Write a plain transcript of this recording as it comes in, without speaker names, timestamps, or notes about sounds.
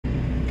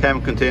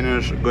chemical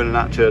containers going in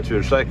that trailer to be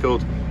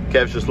recycled.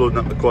 Kev's just loading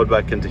up the quad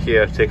back into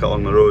here, take it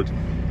along the road.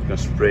 He's going to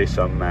spray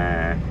some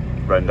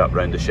Roundup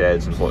round the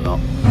sheds and whatnot.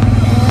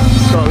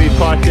 Got a wee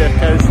party of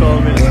cows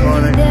following me this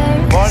morning.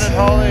 Morning,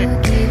 Holly!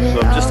 So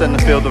I'm just in the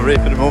field of rape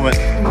at the moment.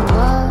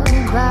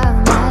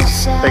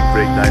 Big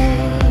breakdown.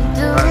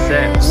 That's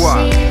it.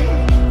 Wow.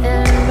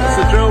 That's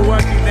the drill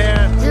working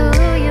there.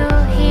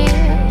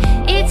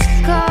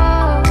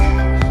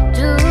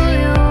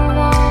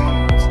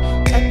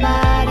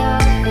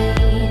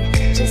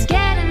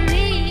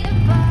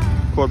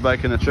 Quad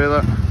back in the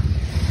trailer.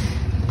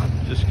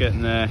 Just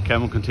getting the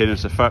chemical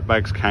containers. The fert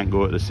bags can't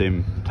go at the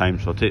same time,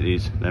 so I'll take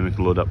these, then we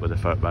can load up with the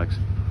fert bags.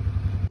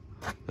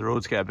 The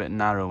roads get a bit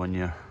narrow when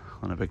you're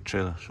on a big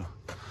trailer, so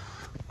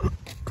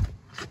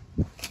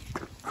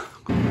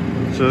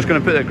I'm just going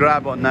to put the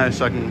grab on now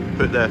so I can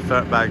put the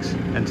fert bags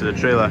into the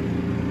trailer.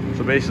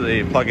 So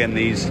basically plug in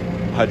these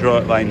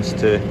hydraulic lines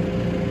to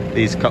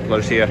these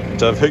couplers here.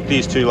 So I've hooked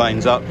these two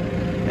lines up,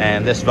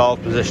 and this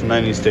valve position now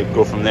needs to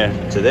go from there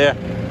to there.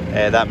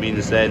 That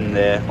means then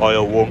the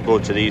oil won't go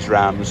to these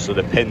rams, so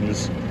the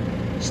pins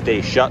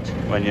stay shut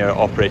when you're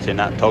operating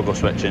that toggle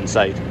switch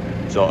inside.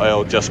 So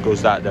oil just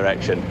goes that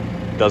direction,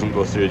 doesn't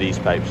go through these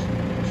pipes,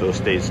 so it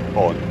stays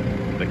on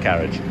the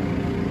carriage.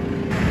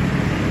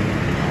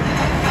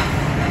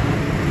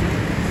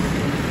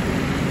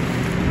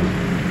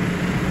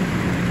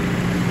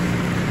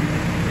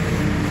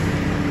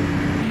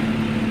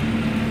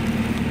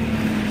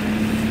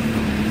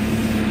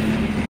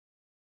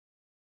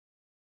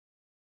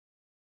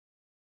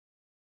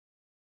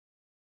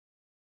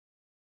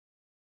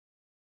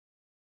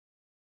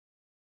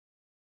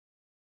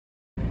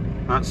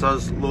 That's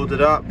us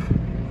loaded up.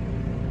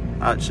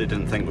 I actually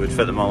didn't think we'd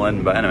fit them all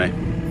in, but anyway,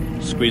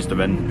 squeezed them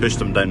in, pushed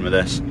them down with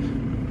this.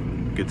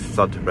 Good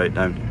thud right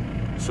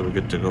down, so we're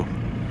good to go.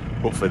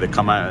 Hopefully they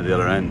come out at the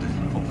other end.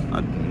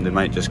 They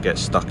might just get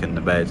stuck in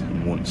the bed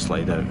and won't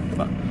slide out,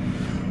 but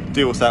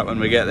deal with that when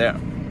we get there.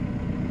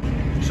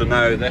 So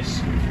now this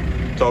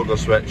toggle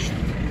switch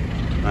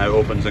now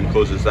opens and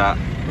closes that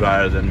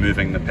rather than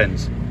moving the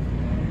pins.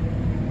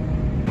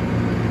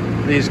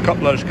 These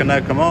couplers can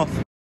now come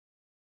off.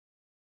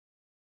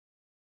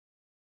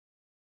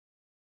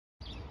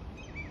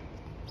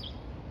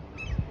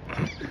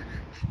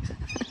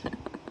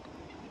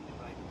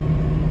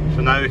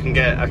 So now I can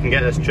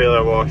get this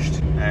trailer washed.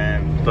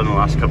 Done the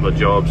last couple of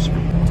jobs.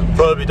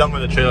 Probably be done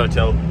with the trailer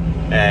till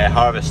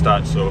harvest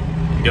starts, so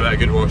give it a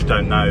good wash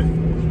down now.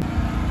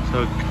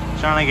 So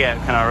trying to get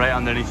kind of right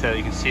underneath it.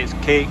 You can see it's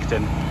caked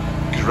and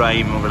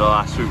grime over the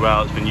last wee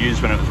while. It's been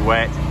used when it was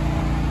wet,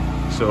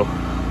 so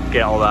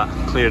get all that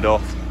cleared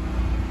off.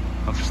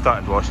 I've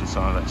started washing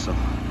some of it, so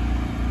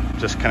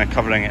just kind of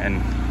covering it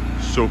in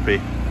soapy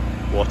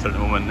water at the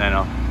moment. Then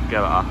I'll give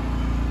it a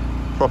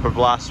proper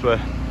blast with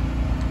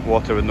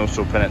water with no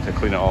soap in it to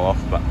clean it all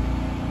off, but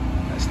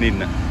it's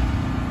needing it.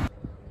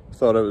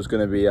 Thought it was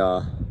going to be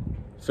a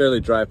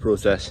fairly dry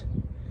process.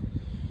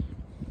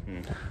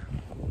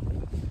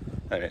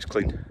 Anyway, it's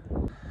clean.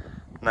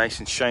 Nice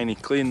and shiny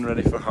clean,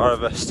 ready for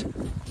harvest.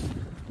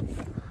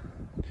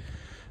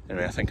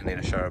 Anyway, I think I need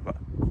a shower, but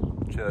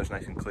the trailer's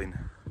nice and clean.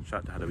 Should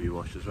have had a wee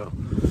wash as well.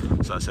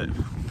 So that's it,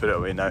 put it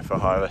away now for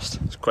harvest.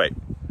 It's quite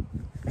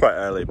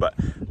early, but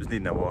just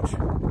needing a wash.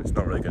 It's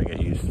not really going to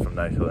get used from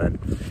now till then.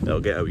 It'll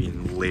get a wee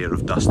layer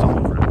of dust all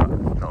over it, but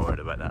I'm not worried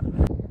about that.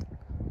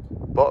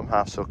 Bottom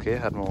half's okay,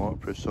 had my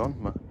waterproofs on,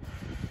 but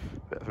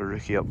bit of a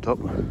rookie up top.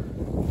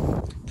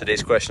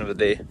 Today's question of the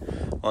day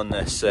on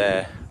this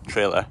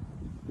trailer: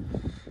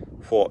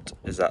 what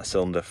is that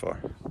cylinder for?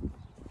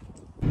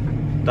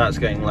 That's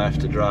getting left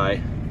to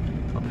dry.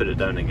 I'll put it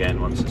down again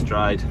once it's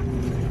dried.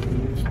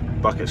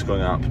 Bucket's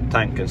going up,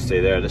 tank can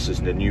stay there. This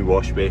is the new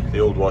wash bay. The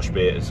old wash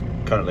bay is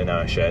currently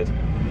now a shed.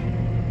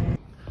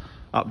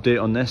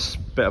 Update on this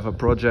bit of a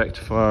project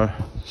for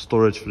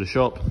storage for the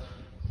shop,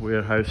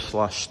 warehouse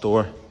slash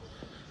store.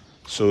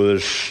 So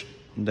there's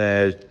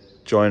the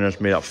joiners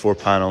made up 4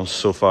 panels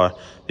so far.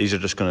 These are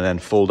just going to then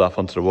fold up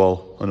onto the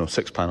wall. Oh no,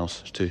 6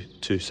 panels. There's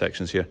two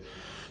sections here.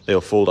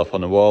 They'll fold up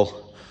on the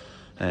wall,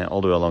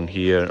 all the way along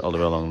here, all the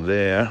way along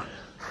there.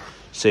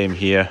 Same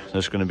here.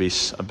 There's going to be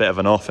a bit of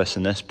an office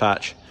in this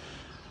patch.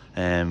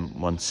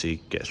 Once he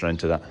gets around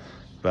to that,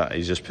 but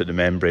he's just put the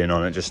membrane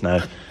on it just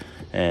now,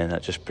 and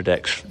that just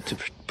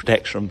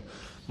protects from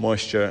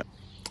moisture.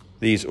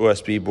 These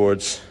OSB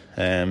boards,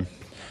 they're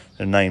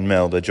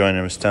 9mm. The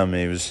joiner was telling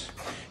me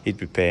he'd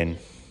be paying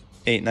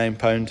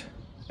 £8–9,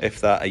 if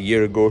that, a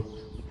year ago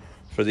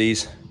for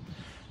these.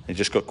 He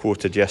just got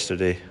quoted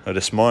yesterday or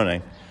this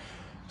morning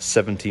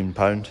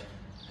 £17.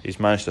 He's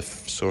managed to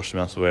source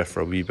them elsewhere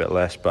for a wee bit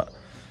less, but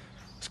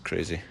it's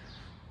crazy.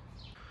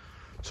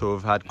 So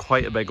we've had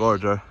quite a big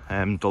order,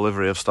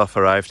 delivery of stuff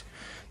arrived.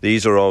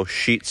 These are all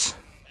sheets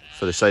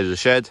for the side of the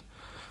shed.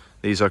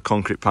 These are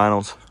concrete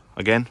panels,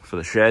 again, for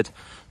the shed.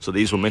 So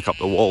these will make up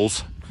the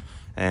walls,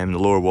 the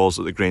lower walls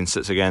that the grain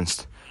sits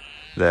against.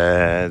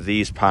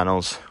 These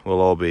panels will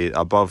all be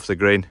above the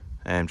grain,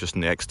 just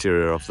in the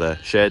exterior of the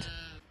shed.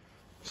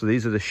 So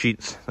these are the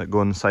sheets that go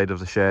on the side of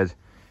the shed.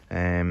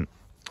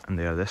 And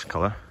they are this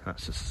colour.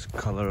 That's the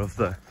colour of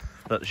that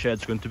the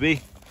shed's going to be.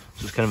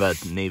 So it's kind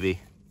of a navy,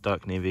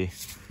 dark navy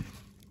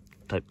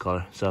type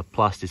colour. It's a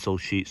plastisol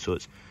sheet, so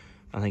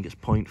I think it's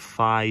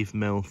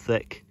 0.5mm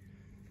thick,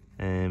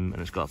 and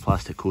it's got a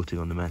plastic coating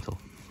on the metal.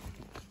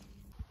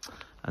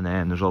 And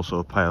then there's also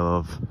a pile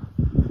of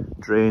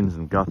drains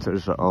and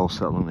gutters that all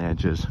sit along the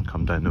edges and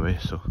come down the way.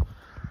 So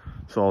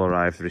it's all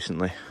arrived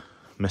recently.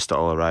 Missed it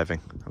all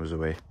arriving. I was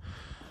away.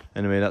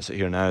 Anyway, that's it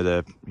here now.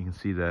 You can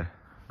see the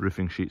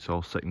roofing sheets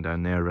all sitting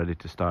down there, ready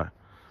to start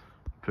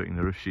putting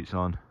the roof sheets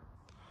on.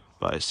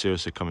 But it's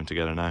seriously coming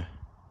together now.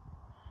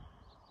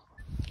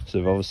 So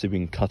they've obviously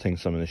been cutting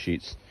some of the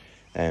sheets.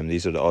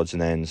 These are the odds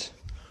and ends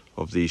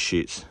of these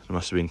sheets. There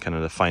must have been kind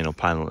of the final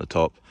panel at the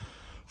top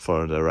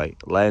for the right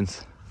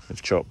length.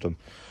 They've chopped them.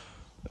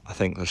 I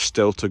think there's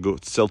still to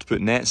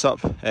put nets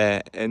up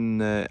on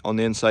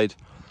the inside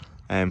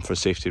for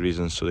safety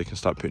reasons, so they can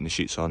start putting the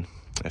sheets on.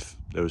 If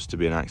there was to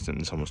be an accident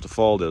and someone was to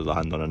fall, they'll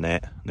land on a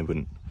net and they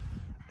wouldn't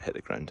hit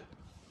the ground.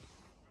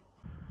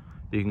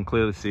 You can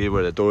clearly see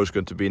where the door is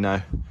going to be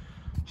now.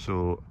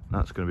 So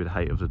that's going to be the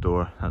height of the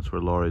door. That's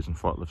where lorries and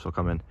forklifts will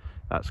come in.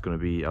 That's going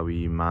to be a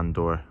wee man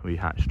door, a wee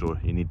hatch door.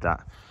 You need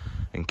that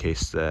in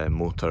case the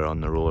motor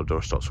on the roller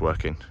door stops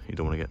working. You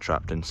don't want to get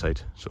trapped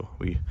inside. So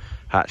wee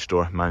hatch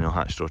door, manual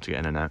hatch door to get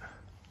in and out.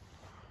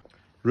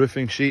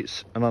 Roofing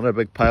sheets, another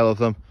big pile of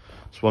them.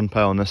 It's one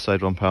pile on this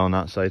side, one pile on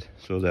that side.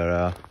 So they're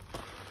a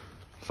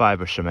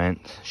fibre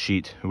cement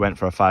sheet. We went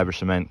for a fibre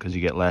cement because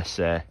you get less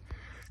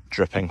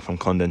dripping from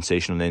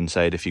condensation on the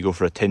inside. If you go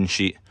for a tin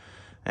sheet,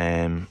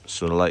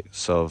 so the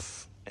likes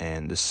of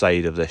the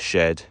side of this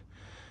shed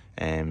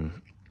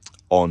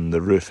on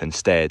the roof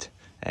instead,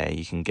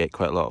 you can get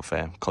quite a lot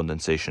of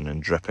condensation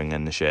and dripping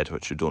in the shed,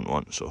 which you don't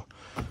want. So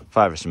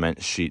fibre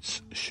cement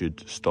sheets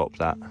should stop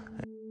that.